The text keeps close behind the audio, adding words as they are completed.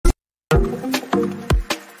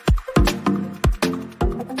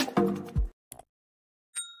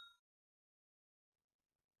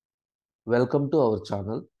Welcome to our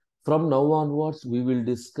channel. From now onwards, we will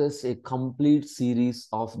discuss a complete series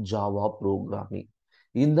of Java programming.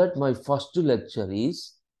 In that, my first lecture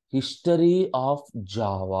is History of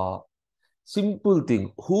Java. Simple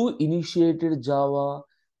thing. Who initiated Java?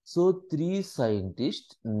 So, three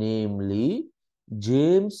scientists, namely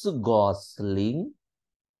James Gosling,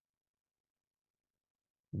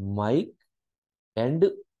 Mike, and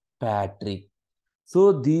Patrick.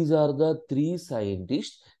 So these are the three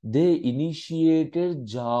scientists. They initiated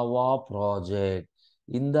Java project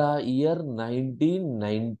in the year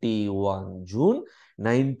 1991, June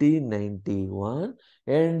 1991,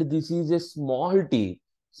 and this is a small team.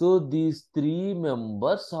 So these three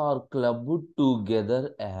members are clubbed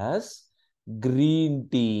together as Green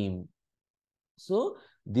Team. So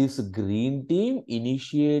this Green Team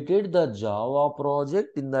initiated the Java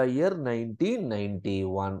project in the year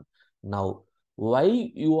 1991. Now, why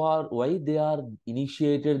they are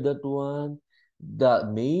initiated that one? The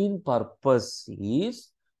main purpose is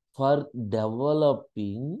for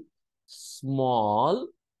developing small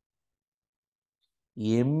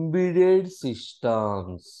embedded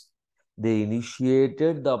systems. They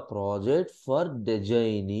initiated the project for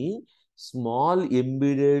designing small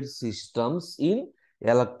embedded systems in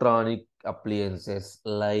electronic appliances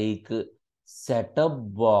like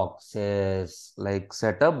setup boxes.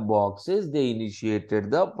 They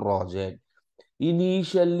initiated the project.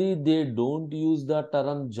 Initially, they don't use the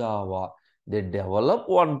term Java. They develop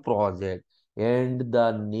one project and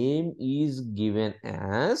the name is given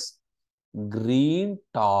as Green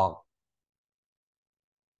Talk.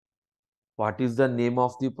 What is the name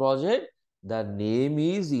of the project? The name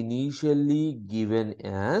is initially given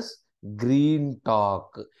as Green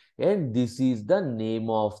Talk, and this is the name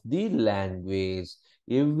of the language.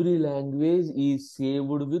 Every language is saved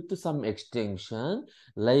with some extension.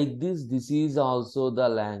 Like this is also the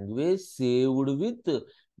language saved with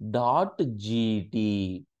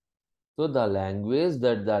 .gt. So the language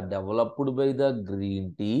that developed by the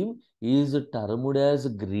Green Team is termed as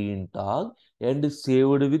Green Talk and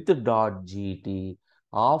saved with .gt.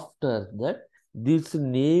 After that, this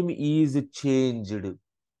name is changed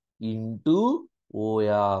into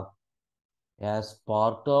OYAK. As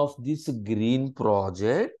part of this green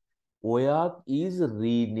project, OYAK is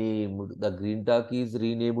renamed. The Green Talk is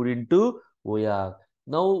renamed into OYAK.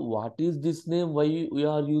 Now, what is this name? Why we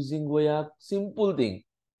are using OYAK? Simple thing.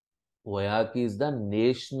 OYAK is the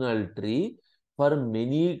national tree for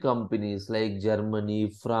many companies like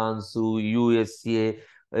Germany, France, USA,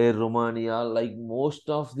 Romania, like most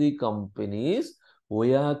of the companies,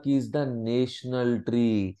 OYAK is the national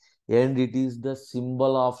tree and it is the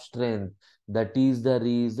symbol of strength. That is the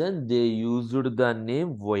reason they used the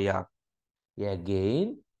name OYAK.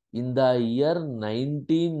 Again, in the year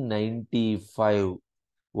 1995,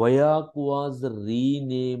 OYAK was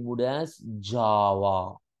renamed as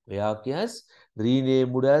Java. OYAK is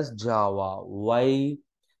renamed as Java. Why?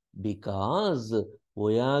 Because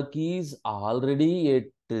OYAK is already a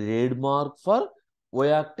trademark for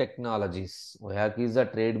OYAK technologies. OYAK is a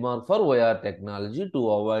trademark for OYAK technology to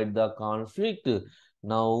avoid the conflict.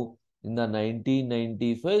 Now, in the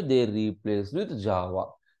 1995, they replaced with Java.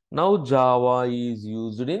 Now, Java is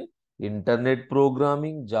used in internet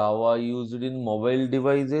programming, Java used in mobile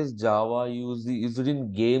devices, Java used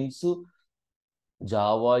in games,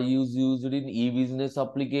 Java is used in e-business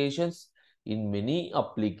applications. In many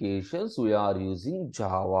applications, we are using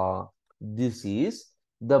Java. This is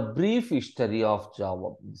the brief history of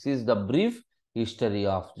Java. This is the brief history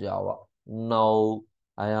of Java. Now,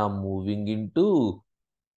 I am moving into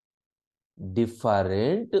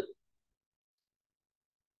different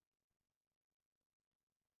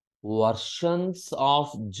versions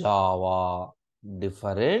of Java.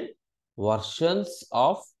 Different versions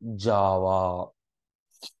of Java.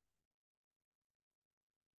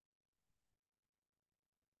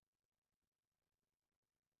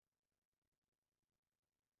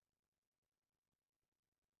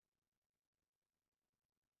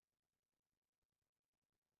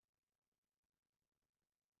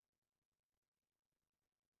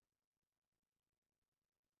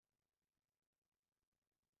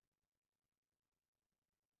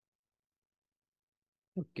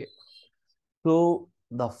 Okay. So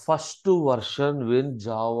the first version when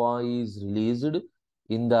Java is released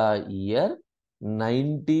in the year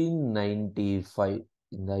 1995.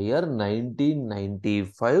 In the year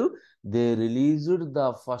 1995, they released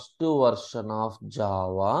the first version of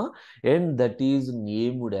Java and that is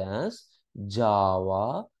named as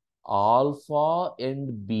Java Alpha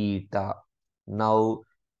and Beta. Now,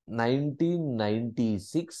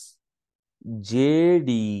 1996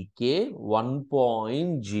 JDK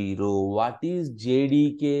 1.0. What is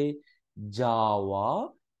JDK? Java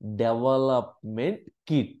Development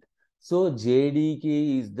Kit. So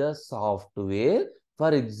JDK is the software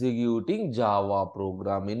for executing Java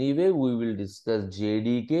program. Anyway, we will discuss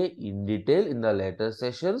JDK in detail in the later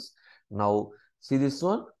sessions. Now, see this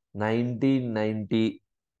one,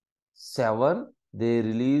 1997, they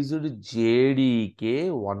released JDK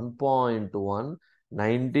 1.1,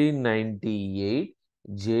 1998,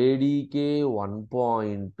 JDK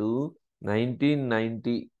 1.2,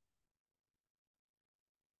 1990,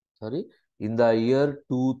 sorry, in the year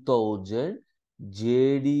 2000,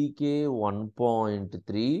 JDK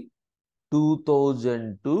 1.3,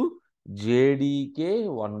 2002, JDK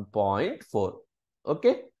 1.4.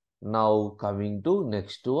 Okay, now coming to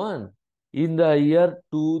next one. In the year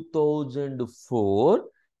 2004,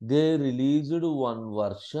 they released one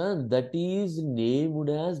version that is named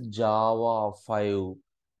as Java 5.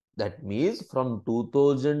 That means from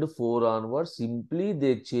 2004 onwards, simply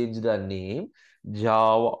they changed the name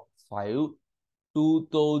Java 5.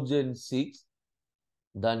 2006,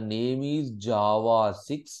 the name is Java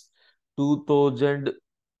 6.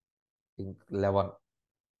 2011.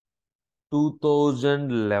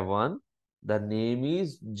 2011, the name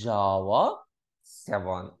is Java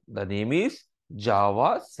 7. The name is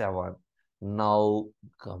Java 7. Now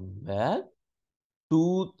come back.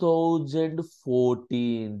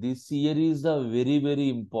 2014. This year is the very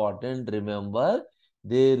important. Remember,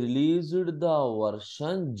 they released the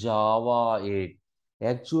version Java 8.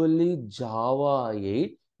 Actually, Java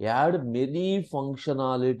 8 add many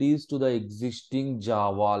functionalities to the existing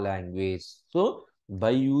Java language. So, by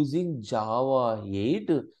using Java 8,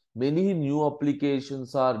 many new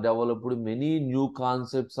applications are developed, many new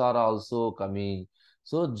concepts are also coming.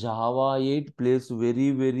 So Java 8 plays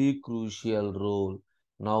very crucial role.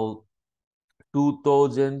 Now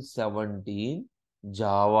 2017,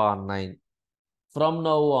 Java 9. From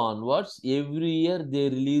now onwards, every year they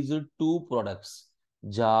release two products.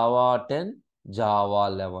 Java 10, Java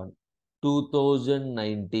 11.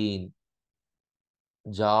 2019,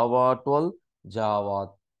 Java 12,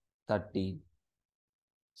 Java 13.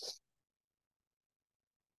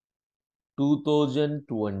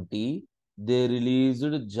 2020, they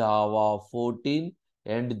released Java 14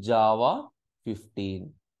 and Java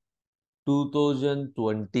 15.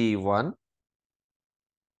 2021,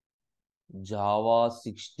 Java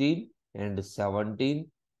 16 and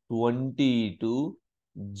 17, 22,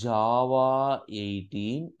 Java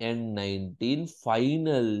 18 and 19.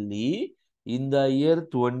 Finally, in the year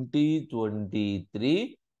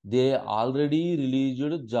 2023, they already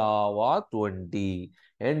released Java 20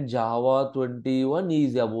 and Java 21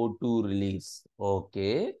 is about to release.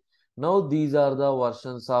 Okay. Now these are the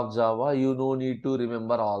versions of Java. You no need to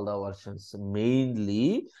remember all the versions.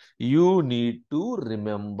 Mainly, you need to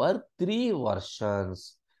remember three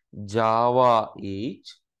versions: Java 8,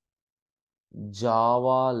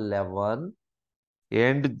 Java 11,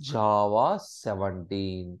 and Java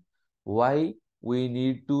 17. Why we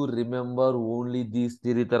need to remember only these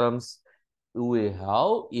three terms? We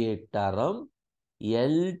have a term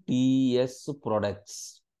LTS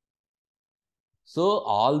products. So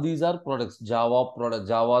all these are products. Java product,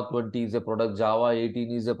 Java 20 is a product, Java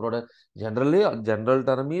 18 is a product. Generally, general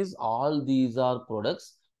term is all these are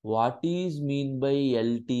products. What is mean by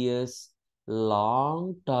LTS?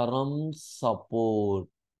 Long term support.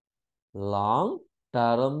 Long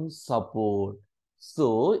term support.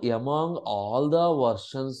 So among all the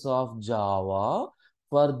versions of Java,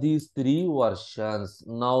 for these three versions,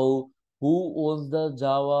 now who owns the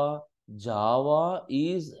Java? Java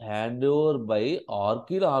is handed over by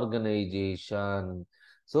Orchid organization.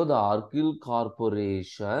 So the Orchid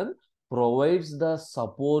Corporation provides the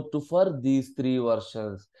support for these three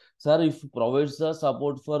versions. Sir, if provides the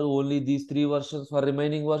support for only these three versions, for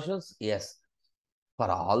remaining versions, yes.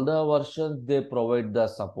 For all the versions, they provide the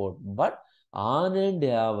support. But on an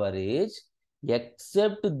average,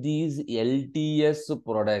 except these LTS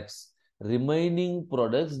products, remaining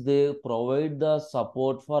products, they provide the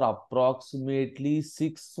support for approximately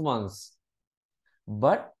 6 months.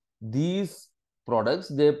 But these products,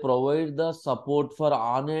 they provide the support for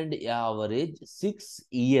on an average 6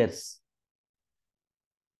 years.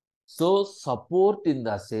 So support in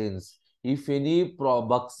the sense, if any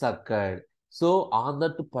bugs occurred, so on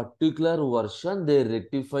that particular version, they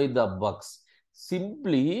rectify the bugs.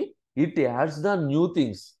 Simply, it adds the new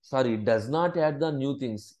things. Sorry, it does not add the new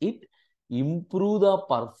things. It improve the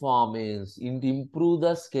performance, it improve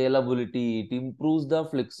the scalability, it improves the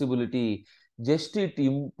flexibility. Just it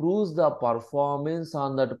improves the performance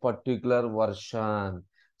on that particular version.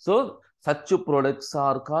 So Such products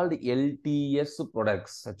are called LTS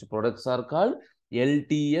products. Such products are called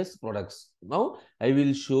LTS products. Now, I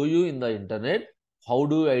will show you in the internet how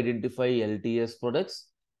do you identify LTS products.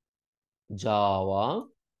 Java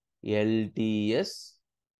LTS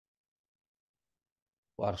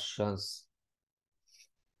versions.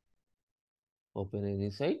 Open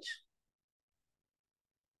any site.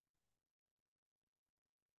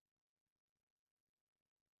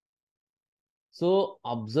 So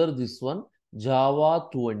observe this one, Java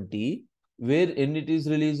 20, where when it is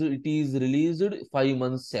released 5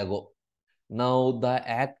 months ago. Now the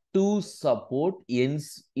active support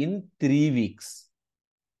ends in 3 weeks.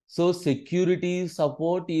 So security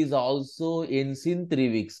support is also ends in 3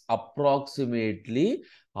 weeks. Approximately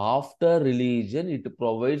after release, it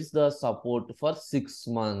provides the support for 6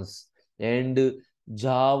 months. And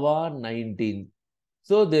Java 19.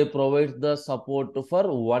 So they provide the support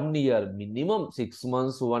for 1 year, minimum 6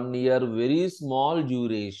 months, 1 year, very small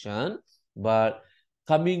duration. But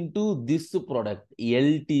coming to this product,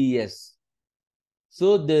 LTS.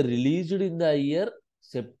 So they released in the year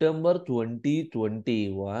September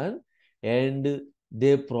 2021 and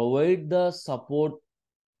they provide the support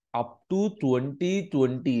up to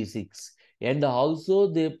 2026 and also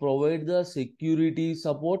they provide the security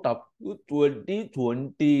support up to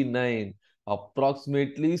 2029,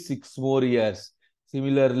 approximately 6 more years.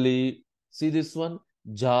 Similarly, see this one,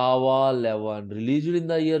 Java 11 released in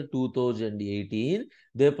the year 2018,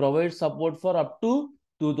 they provide support for up to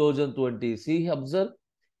 2020. See, observe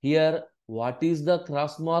here, what is the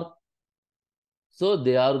cross mark? So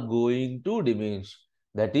they are going to diminish.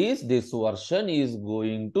 That is, this version is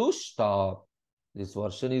going to stop. This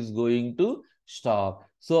version is going to stop.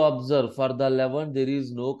 So observe, for the 11, there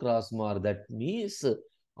is no cross mark. That means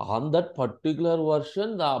on that particular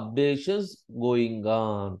version, the updations going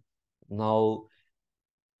on. Now,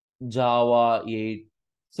 Java 8.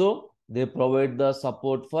 So they provide the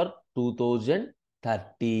support for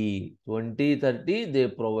 2030. 2030, they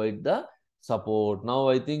provide the support. Now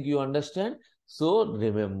I think you understand. So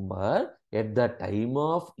remember, at the time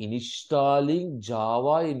of installing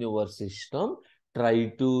Java in your system, try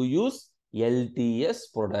to use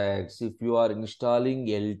LTS products. If you are installing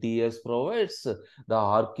LTS products, the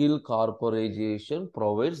Arkil Corporation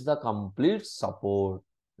provides the complete support.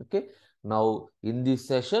 Okay. Now, in this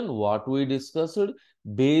session, what we discussed,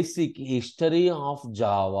 basic history of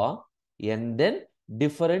Java and then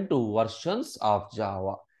different versions of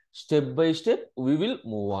Java. Step by step, we will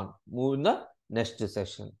move on. Move in the next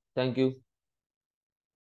session. Thank you.